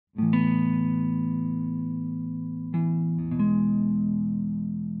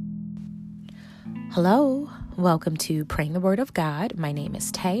Hello, welcome to Praying the Word of God. My name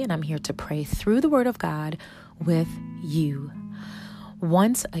is Tay, and I'm here to pray through the Word of God with you.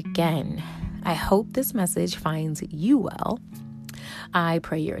 Once again, I hope this message finds you well. I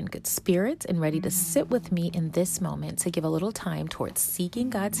pray you're in good spirits and ready to sit with me in this moment to give a little time towards seeking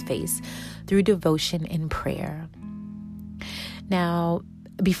God's face through devotion and prayer. Now,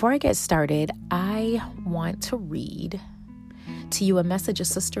 before I get started, I want to read to you a message a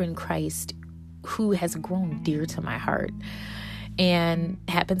sister in Christ who has grown dear to my heart and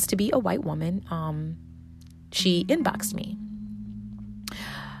happens to be a white woman. She inboxed me.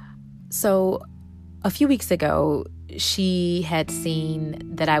 So a few weeks ago, she had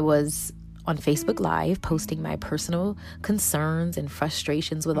seen that I was on Facebook Live posting my personal concerns and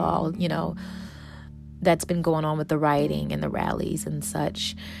frustrations with all, that's been going on with the rioting and the rallies and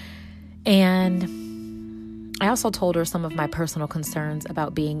such. And I also told her some of my personal concerns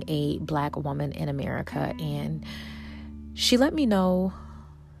about being a Black woman in America, and she let me know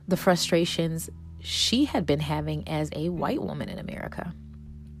the frustrations she had been having as a white woman in America.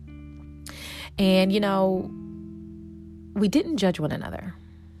 And, we didn't judge one another,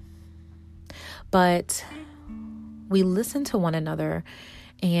 but we listened to one another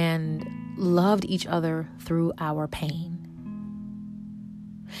and loved each other through our pain.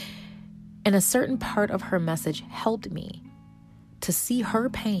 And a certain part of her message helped me to see her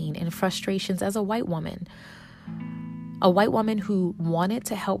pain and frustrations as a white woman who wanted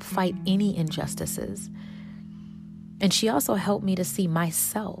to help fight any injustices. And she also helped me to see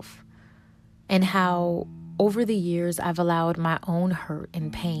myself and how over the years I've allowed my own hurt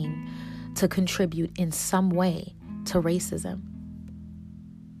and pain to contribute in some way to racism.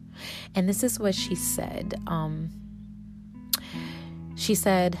 And this is what she said. She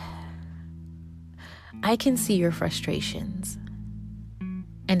said, "I can see your frustrations,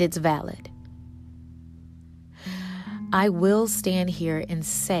 and it's valid. I will stand here and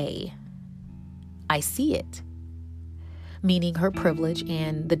say, I see it," meaning her privilege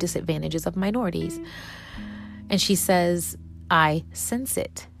and the disadvantages of minorities. And she says, "I sense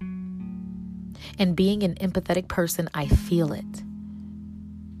it. And being an empathetic person, I feel it."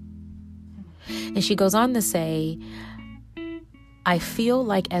 And she goes on to say, "I feel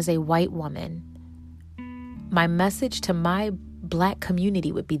like as a white woman, my message to my Black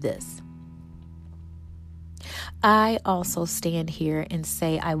community would be this. I also stand here and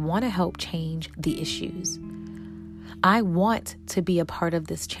say I want to help change the issues. I want to be a part of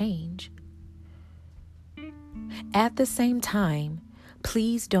this change. At the same time,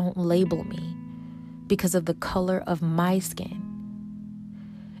 please don't label me because of the color of my skin.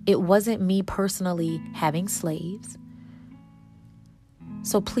 It wasn't me personally having slaves.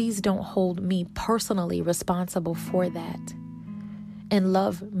 So please don't hold me personally responsible for that. And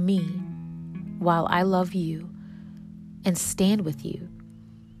love me while I love you and stand with you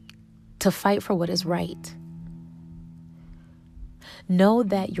to fight for what is right. Know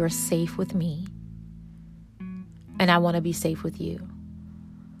that you're safe with me, and I want to be safe with you."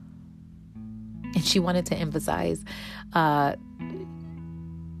 And she wanted to emphasize,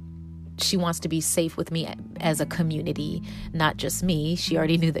 she wants to be safe with me as a community, not just me. She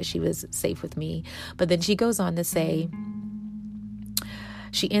already knew that she was safe with me. But then she goes on to say,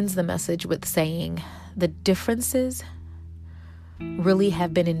 she ends the message with saying, "The differences really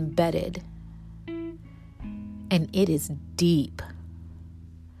have been embedded, and it is deep.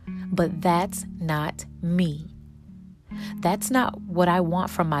 But that's not me. That's not what I want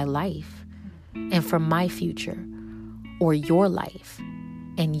from my life and from my future or your life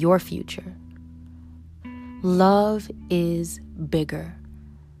and your future. Love is bigger.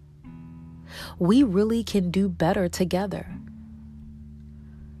 We really can do better together.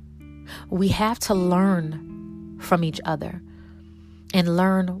 We have to learn from each other and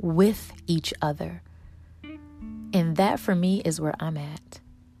learn with each other. And that for me is where I'm at.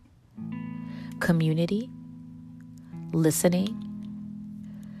 Community, listening,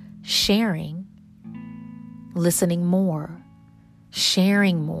 sharing, listening more,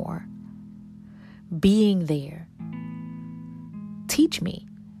 sharing more, being there. Teach me.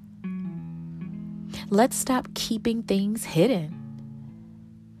 Let's stop keeping things hidden.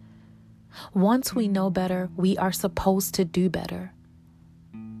 Once we know better, we are supposed to do better.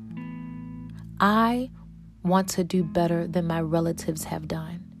 I want to do better than my relatives have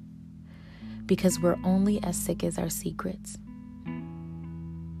done, because we're only as sick as our secrets."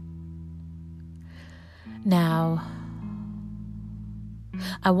 Now,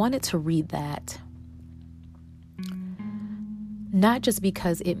 I wanted to read that, not just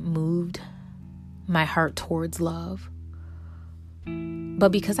because it moved my heart towards love,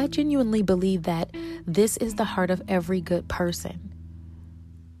 but because I genuinely believe that this is the heart of every good person.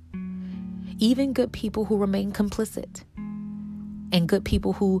 Even good people who remain complicit, and good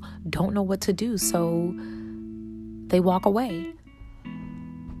people who don't know what to do, so they walk away.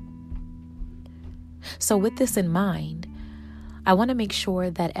 So with this in mind, I want to make sure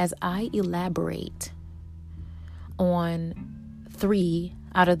that as I elaborate on 3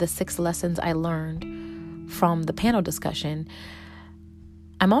 out of the 6 lessons I learned from the panel discussion,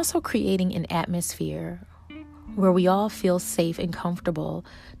 I'm also creating an atmosphere where we all feel safe and comfortable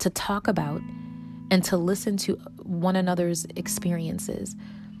to talk about and to listen to one another's experiences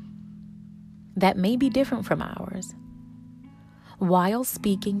that may be different from ours, while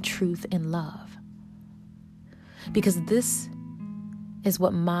speaking truth in love. Because this is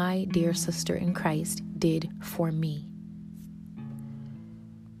what my dear sister in Christ did for me.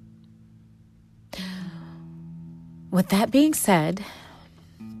 With that being said,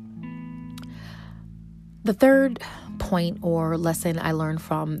 the third point or lesson I learned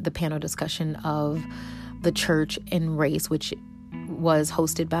from the panel discussion of the church and race, which was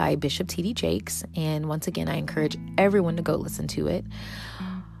hosted by Bishop T.D. Jakes. And once again, I encourage everyone to go listen to it.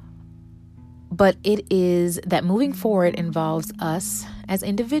 But it is that moving forward involves us as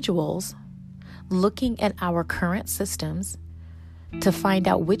individuals looking at our current systems to find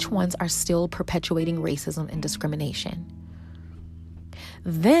out which ones are still perpetuating racism and discrimination.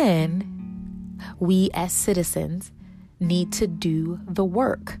 Then we as citizens need to do the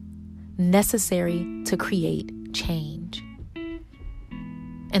work necessary to create change.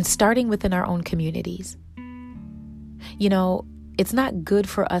 And starting within our own communities. You know, it's not good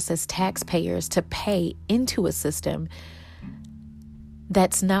for us as taxpayers to pay into a system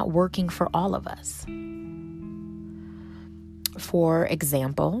that's not working for all of us. For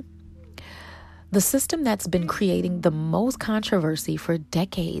example, the system that's been creating the most controversy for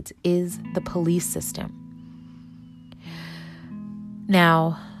decades is the police system.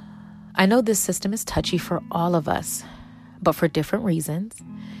 Now, I know this system is touchy for all of us, but for different reasons.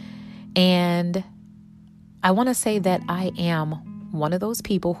 And I want to say that I am one of those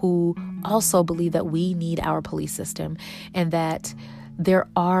people who also believe that we need our police system and that there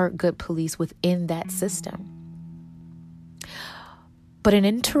are good police within that system. But an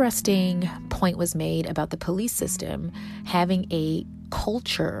interesting point was made about the police system having a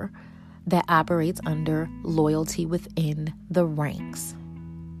culture that operates under loyalty within the ranks.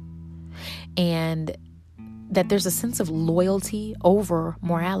 And that there's a sense of loyalty over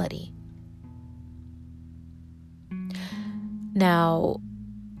morality. Now,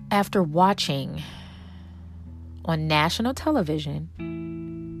 after watching on national television,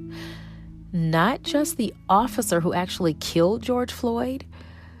 not just the officer who actually killed George Floyd,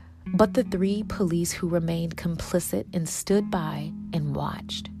 but the 3 police who remained complicit and stood by and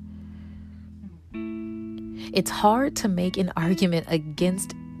watched. It's hard to make an argument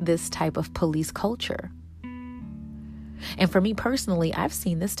against this type of police culture. And for me personally, I've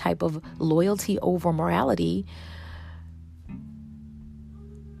seen this type of loyalty over morality,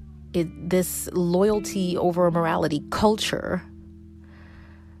 this loyalty over morality culture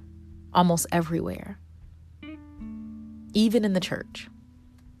almost everywhere, even in the church.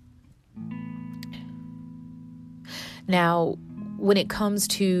 Now, when it comes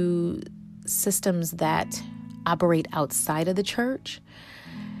to systems that operate outside of the church,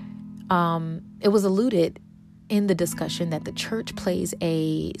 it was alluded in the discussion that the church plays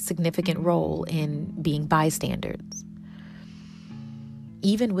a significant role in being bystanders,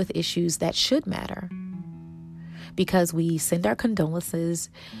 even with issues that should matter. Because we send our condolences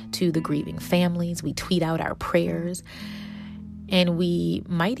to the grieving families, we tweet out our prayers, and we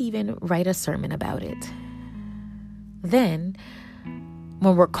might even write a sermon about it. Then,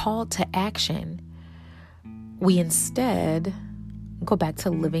 when we're called to action, we instead go back to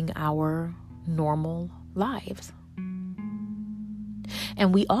living our normal lives.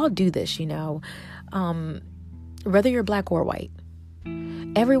 And we all do this, whether you're black or white.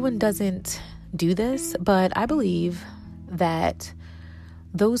 Everyone doesn't do this, but I believe that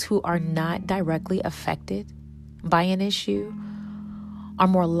those who are not directly affected by an issue are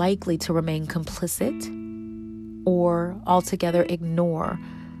more likely to remain complicit or altogether ignore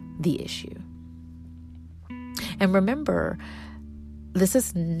the issue. And remember, this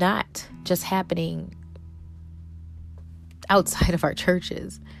is not just happening outside of our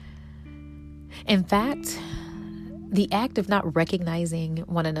churches. In fact, the act of not recognizing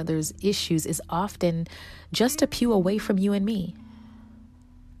one another's issues is often just a pew away from you and me.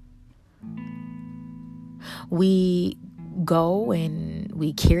 We go and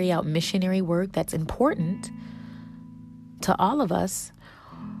we carry out missionary work that's important to all of us,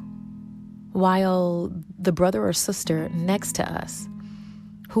 while the brother or sister next to us,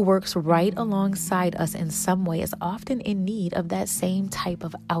 who works right alongside us in some way, is often in need of that same type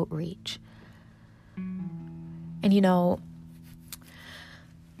of outreach. And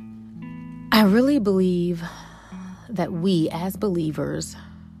I really believe that we as believers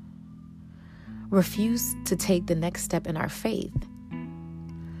refuse to take the next step in our faith.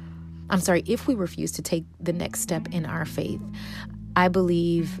 If we refuse to take the next step in our faith, I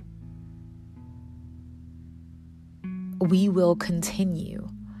believe we will continue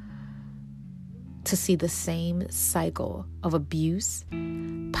to see the same cycle of abuse,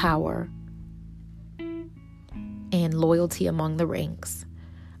 power, and loyalty among the ranks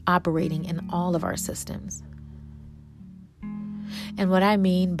operating in all of our systems. And what I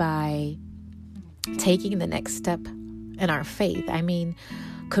mean by taking the next step in our faith, I mean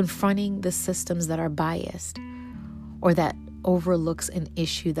confronting the systems that are biased or that overlooks an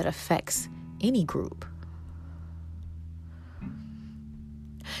issue that affects any group.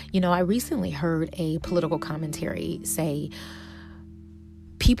 I recently heard a political commentary say,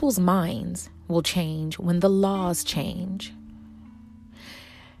 people's minds will change when the laws change.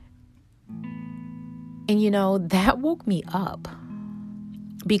 And that woke me up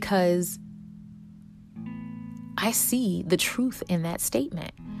because I see the truth in that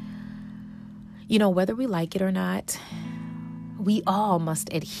statement. Whether we like it or not, we all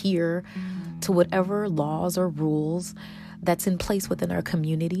must adhere to whatever laws or rules that's in place within our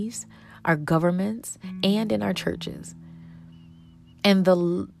communities, our governments, and in our churches. And the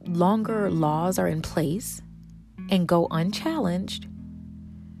longer laws are in place and go unchallenged,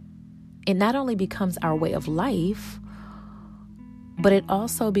 it not only becomes our way of life, but it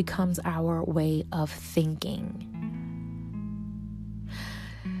also becomes our way of thinking.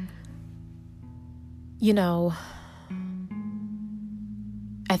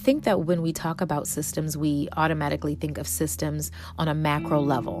 I think that when we talk about systems, we automatically think of systems on a macro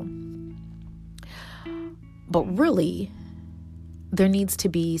level. But really, there needs to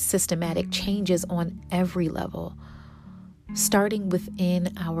be systematic changes on every level, starting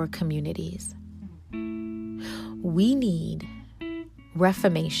within our communities. We need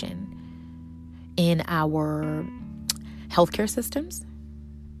reformation in our healthcare systems,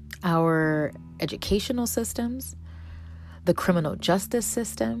 our educational systems, the criminal justice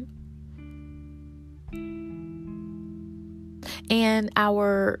system, and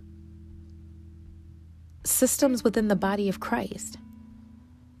our systems within the body of Christ.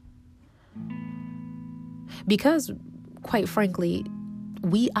 Because, quite frankly,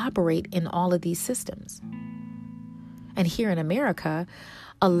 we operate in all of these systems. And here in America,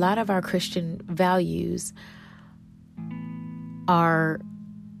 a lot of our Christian values are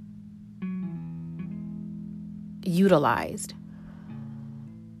utilized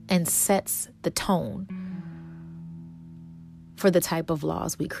and sets the tone for the type of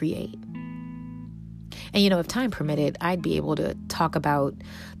laws we create. And if time permitted, I'd be able to talk about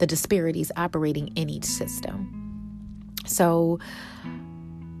the disparities operating in each system. So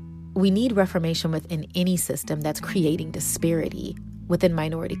we need reformation within any system that's creating disparity within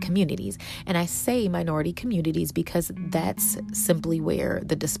minority communities. And I say minority communities because that's simply where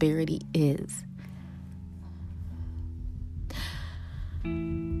the disparity is.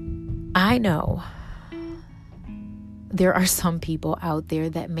 I know there are some people out there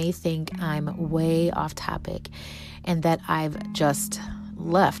that may think I'm way off topic and that I've just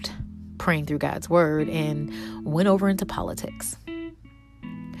left praying through God's word and went over into politics.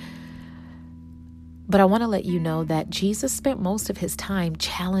 But I want to let you know that Jesus spent most of his time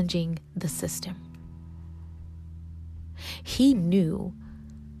challenging the system. He knew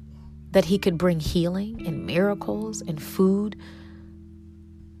that he could bring healing and miracles and food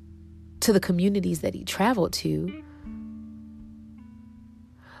to the communities that he traveled to,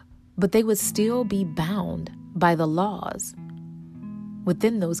 but they would still be bound by the laws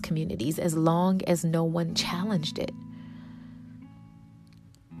within those communities as long as no one challenged it.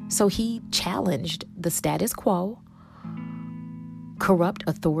 So he challenged the status quo, corrupt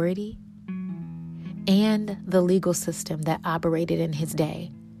authority, and the legal system that operated in his day.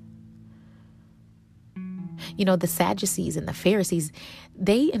 The Sadducees and the Pharisees,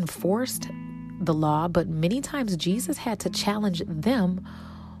 they enforced the law, but many times Jesus had to challenge them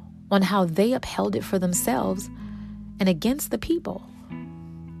on how they upheld it for themselves and against the people.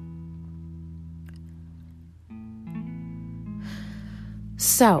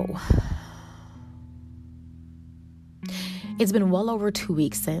 So, it's been well over 2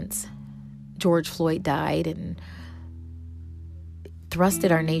 weeks since George Floyd died and thrusted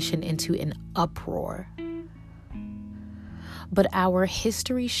our nation into an uproar. But our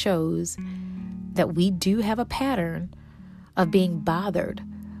history shows that we do have a pattern of being bothered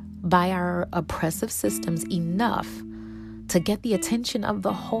by our oppressive systems enough to get the attention of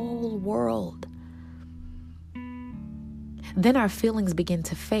the whole world. Then our feelings begin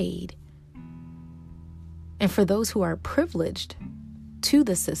to fade. And for those who are privileged to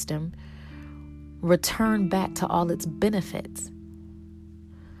the system, return back to all its benefits,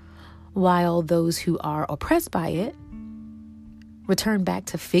 while those who are oppressed by it return back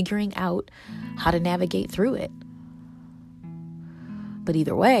to figuring out how to navigate through it. But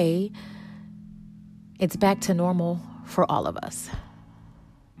either way, it's back to normal for all of us.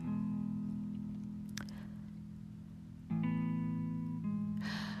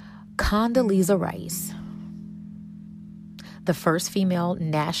 Condoleezza Rice, the first female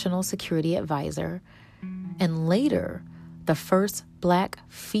national security advisor, and later the first Black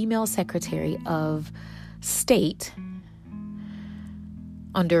female secretary of state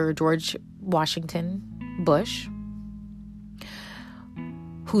under George Washington Bush,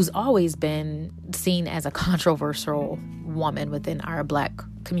 who's always been seen as a controversial woman within our Black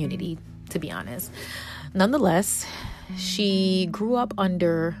community, to be honest. Nonetheless, she grew up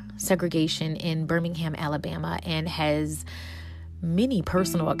under segregation in Birmingham, Alabama, and has many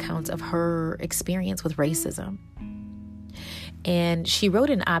personal accounts of her experience with racism. And she wrote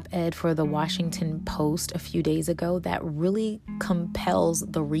an op-ed for the Washington Post a few days ago that really compels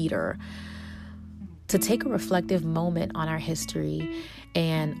the reader to take a reflective moment on our history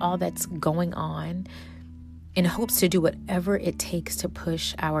and all that's going on, in hopes to do whatever it takes to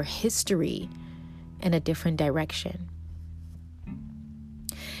push our history in a different direction.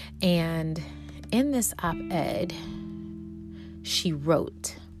 And in this op-ed, she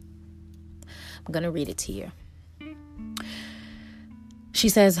wrote, I'm going to read it to you. She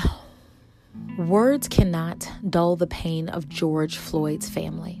says, "Words cannot dull the pain of George Floyd's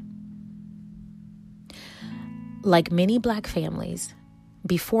family. Like many Black families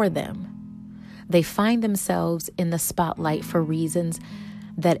before them, they find themselves in the spotlight for reasons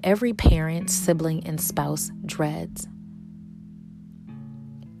that every parent, sibling, and spouse dreads.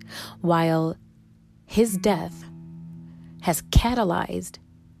 While his death has catalyzed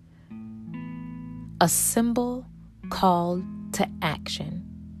a symbolic call to action.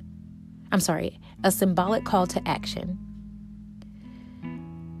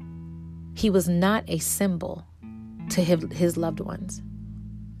 He was not a symbol to his loved ones.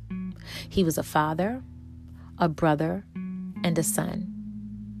 He was a father, a brother, and a son.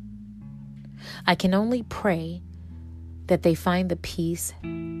 I can only pray that they find the peace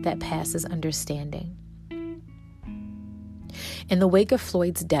that passes understanding." In the wake of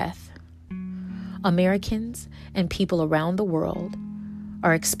Floyd's death, Americans and people around the world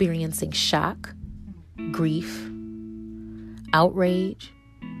are experiencing shock, grief, outrage,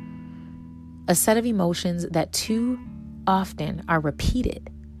 a set of emotions that too often are repeated.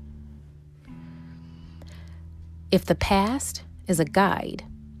 If the past is a guide,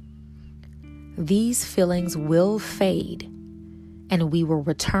 these feelings will fade and we will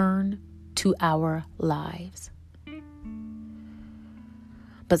return to our lives.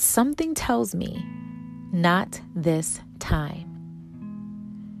 But something tells me not this time.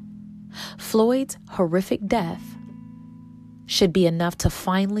 Floyd's horrific death should be enough to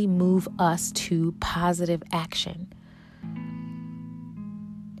finally move us to positive action.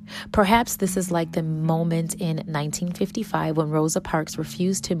 Perhaps this is like the moment in 1955 when Rosa Parks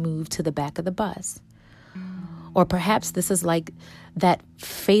refused to move to the back of the bus. Or perhaps this is like that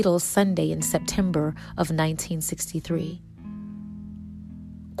fatal Sunday in September of 1963.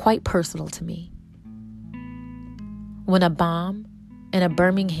 Quite personal to me. When a bomb in a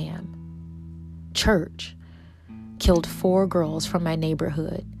Birmingham church killed 4 girls from my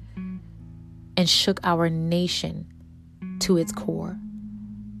neighborhood and shook our nation to its core.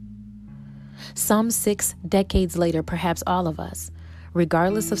 Some 6 decades later, perhaps all of us,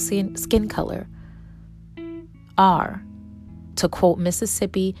 regardless of skin color, are, to quote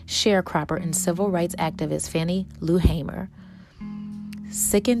Mississippi sharecropper and civil rights activist Fannie Lou Hamer,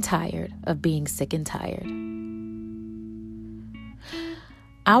 sick and tired of being sick and tired.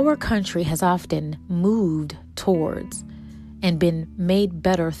 Our country has often moved towards and been made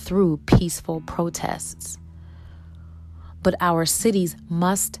better through peaceful protests. But our cities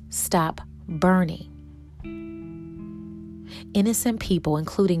must stop burning. Innocent people,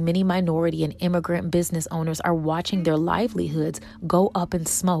 including many minority and immigrant business owners, are watching their livelihoods go up in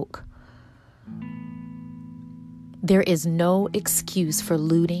smoke. There is no excuse for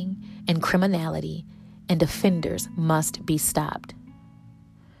looting and criminality, and offenders must be stopped.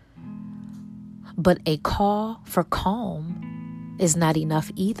 But a call for calm is not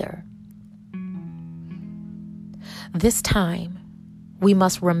enough either. This time, we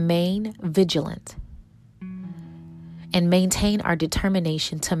must remain vigilant and maintain our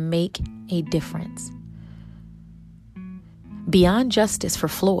determination to make a difference. Beyond justice for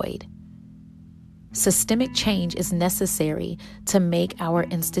Floyd, systemic change is necessary to make our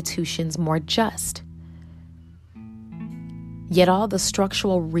institutions more just. Yet all the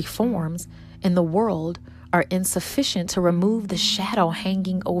structural reforms in the world are insufficient to remove the shadow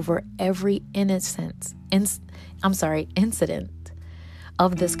hanging over every incident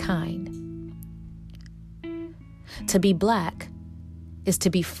of this kind. To be Black is to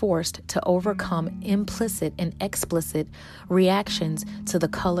be forced to overcome implicit and explicit reactions to the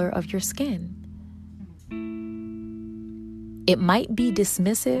color of your skin. It might be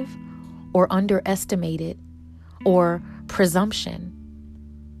dismissive or underestimated or presumption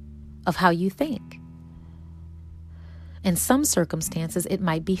of how you think. In some circumstances, it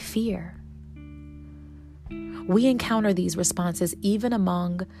might be fear. We encounter these responses even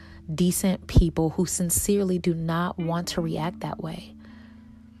among decent people who sincerely do not want to react that way.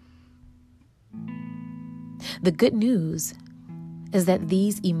 The good news is that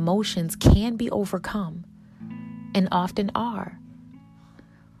these emotions can be overcome, and often are,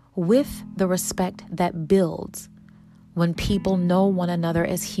 with the respect that builds when people know one another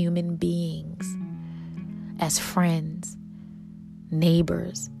as human beings, as friends,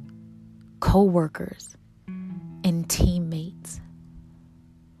 neighbors, co-workers, and teammates.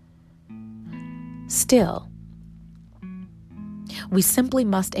 Still, we simply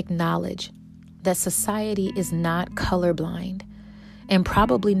must acknowledge that society is not colorblind and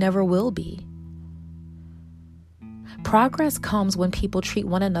probably never will be. Progress comes when people treat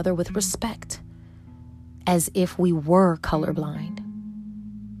one another with respect, as if we were colorblind.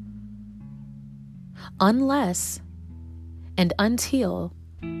 Unless and until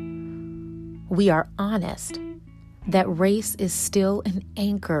we are honest that race is still an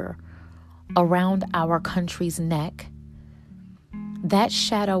anchor around our country's neck, that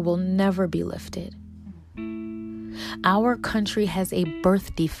shadow will never be lifted. Our country has a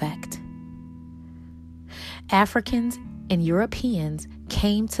birth defect. Africans and Europeans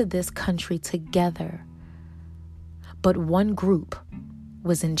came to this country together, but one group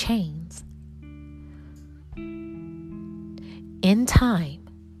was in chains. In time,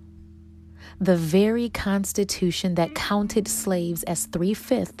 the very Constitution that counted slaves as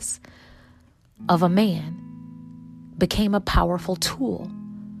 3/5 of a man became a powerful tool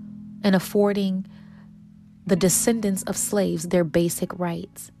in affording the descendants of slaves their basic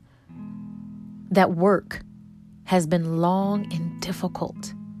rights. That work has been long and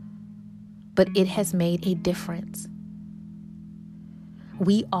difficult, but it has made a difference.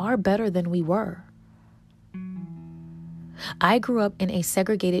 We are better than we were. I grew up in a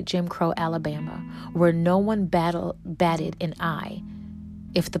segregated Jim Crow Alabama where no one batted an eye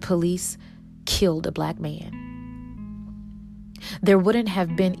if the police killed a Black man. There wouldn't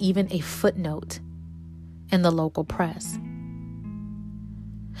have been even a footnote in the local press.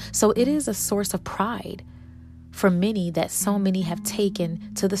 So it is a source of pride for many that so many have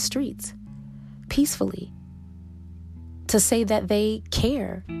taken to the streets peacefully to say that they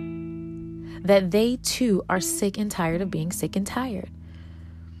care, that they too are sick and tired of being sick and tired.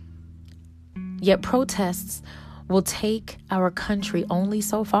 Yet protests will take our country only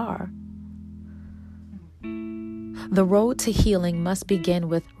so far. The road to healing must begin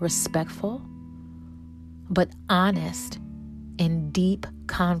with respectful but honest and deep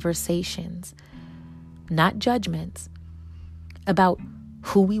conversations, not judgments, about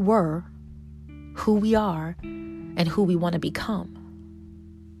who we were, who we are, and who we want to become.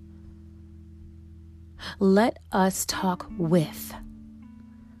 Let us talk with,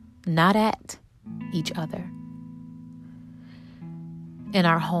 not at, each other. In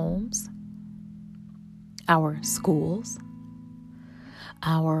our homes, our schools,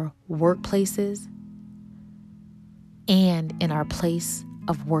 our workplaces, and in our place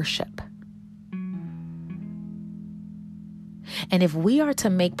of worship. And if we are to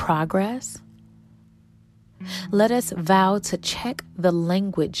make progress, let us vow to check the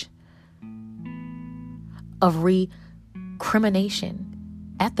language of recrimination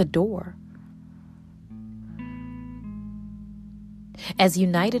at the door. As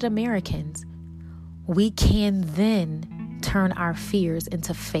united Americans, we can then turn our fears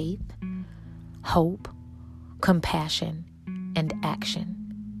into faith, hope, compassion, and action.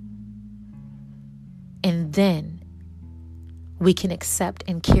 And then we can accept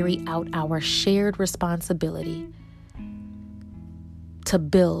and carry out our shared responsibility to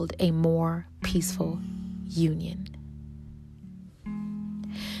build a more peaceful union.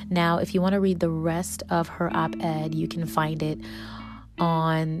 Now, if you want to read the rest of her op-ed, you can find it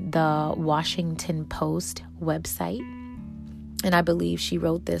on the Washington Post website. And I believe she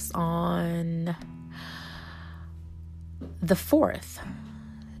wrote this on the 4th.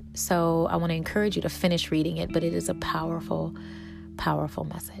 So I want to encourage you to finish reading it, but it is a powerful, powerful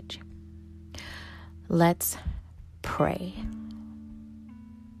message. Let's pray.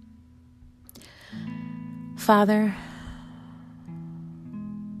 Father,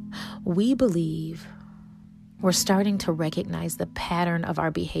 we believe we're starting to recognize the pattern of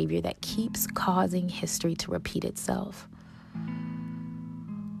our behavior that keeps causing history to repeat itself.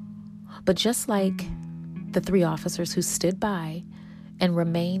 But just like the 3 officers who stood by and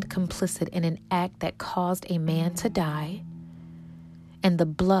remained complicit in an act that caused a man to die, and the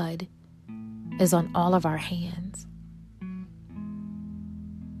blood is on all of our hands.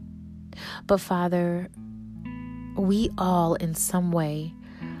 But Father, we all in some way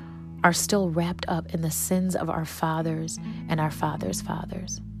are still wrapped up in the sins of our fathers and our fathers'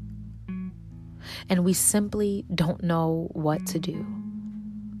 fathers. And we simply don't know what to do.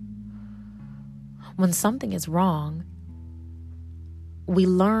 When something is wrong, we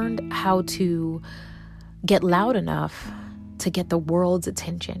learned how to get loud enough to get the world's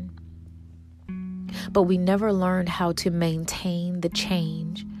attention. But we never learned how to maintain the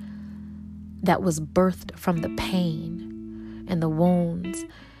change that was birthed from the pain and the wounds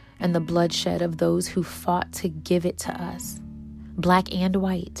and the bloodshed of those who fought to give it to us, black and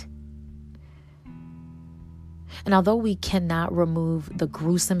white. And although we cannot remove the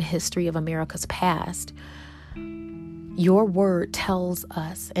gruesome history of America's past, your word tells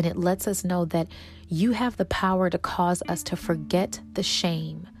us, and it lets us know that you have the power to cause us to forget the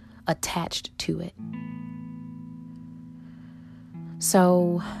shame attached to it.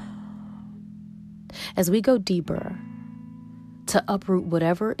 So, as we go deeper to uproot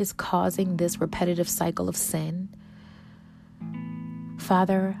whatever is causing this repetitive cycle of sin,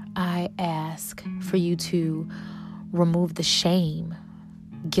 Father, I ask for you to remove the shame,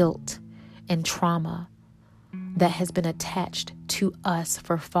 guilt, and trauma that has been attached to us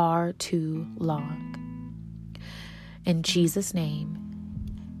for far too long. In Jesus' name,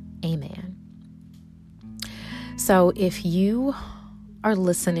 amen. So if you are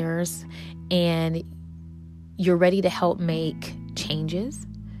listeners and you're ready to help make changes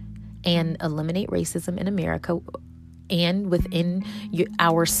and eliminate racism in America and within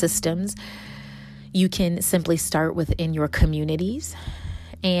our systems, you can simply start within your communities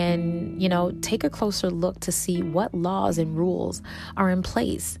and, take a closer look to see what laws and rules are in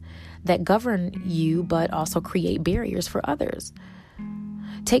place that govern you, but also create barriers for others.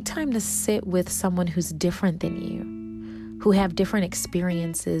 Take time to sit with someone who's different than you, who have different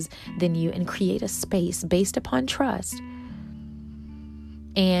experiences than you, and create a space based upon trust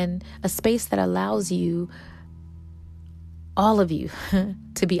and a space that allows you, all of you,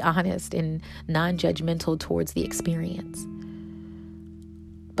 to be honest and non-judgmental towards the experience,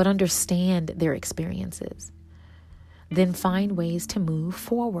 but understand their experiences. Then find ways to move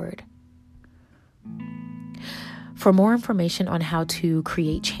forward. For more information on how to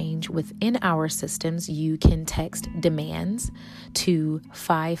create change within our systems, you can text DEMANDS to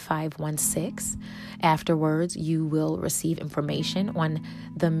 5516. Afterwards, you will receive information on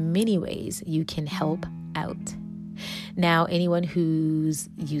the many ways you can help out. Now, anyone who's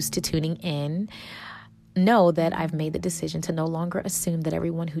used to tuning in, know that I've made the decision to no longer assume that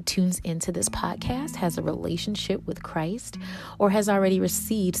everyone who tunes into this podcast has a relationship with Christ or has already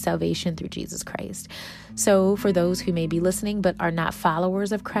received salvation through Jesus Christ. So for those who may be listening but are not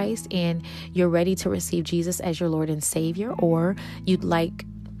followers of Christ and you're ready to receive Jesus as your Lord and Savior, or you're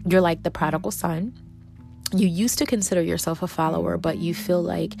like the prodigal son, you used to consider yourself a follower, but you feel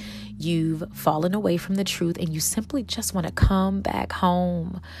like you've fallen away from the truth and you simply just want to come back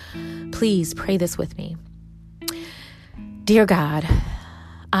home. Please pray this with me. Dear God,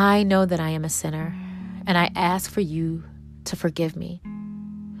 I know that I am a sinner and I ask for you to forgive me.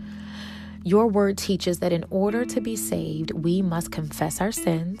 Your word teaches that in order to be saved, we must confess our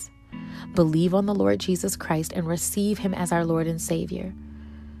sins, believe on the Lord Jesus Christ, and receive him as our Lord and Savior.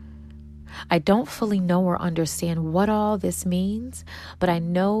 I don't fully know or understand what all this means, but I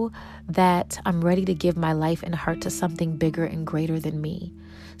know that I'm ready to give my life and heart to something bigger and greater than me.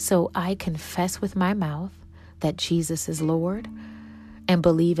 So I confess with my mouth that Jesus is Lord and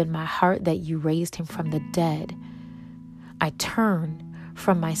believe in my heart that you raised him from the dead. I turn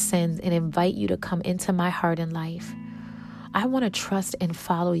from my sins and invite you to come into my heart and life. I want to trust and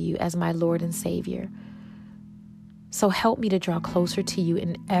follow you as my Lord and Savior. So help me to draw closer to you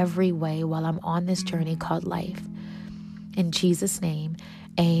in every way while I'm on this journey called life. In Jesus' name,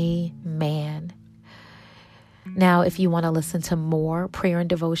 Amen. Now, if you want to listen to more prayer and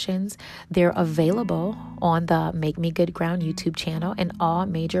devotions, they're available on the Make Me Good Ground YouTube channel and all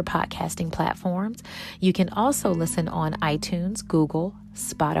major podcasting platforms. You can also listen on iTunes, Google,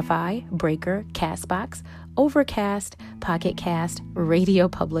 Spotify, Breaker, Castbox, Overcast, Pocket Cast, Radio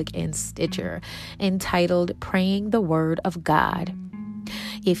Public, and Stitcher, entitled Praying the Word of God.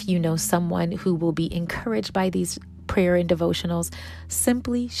 If you know someone who will be encouraged by these prayer and devotionals,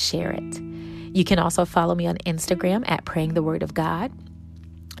 simply share it. You can also follow me on Instagram at Praying the Word of God.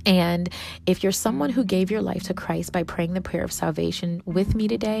 And if you're someone who gave your life to Christ by praying the prayer of salvation with me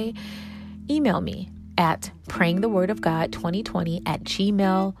today, email me at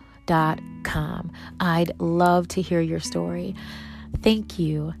prayingthewordofgod2020@gmail.com. I'd love to hear your story. Thank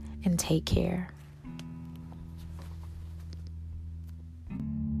you and take care.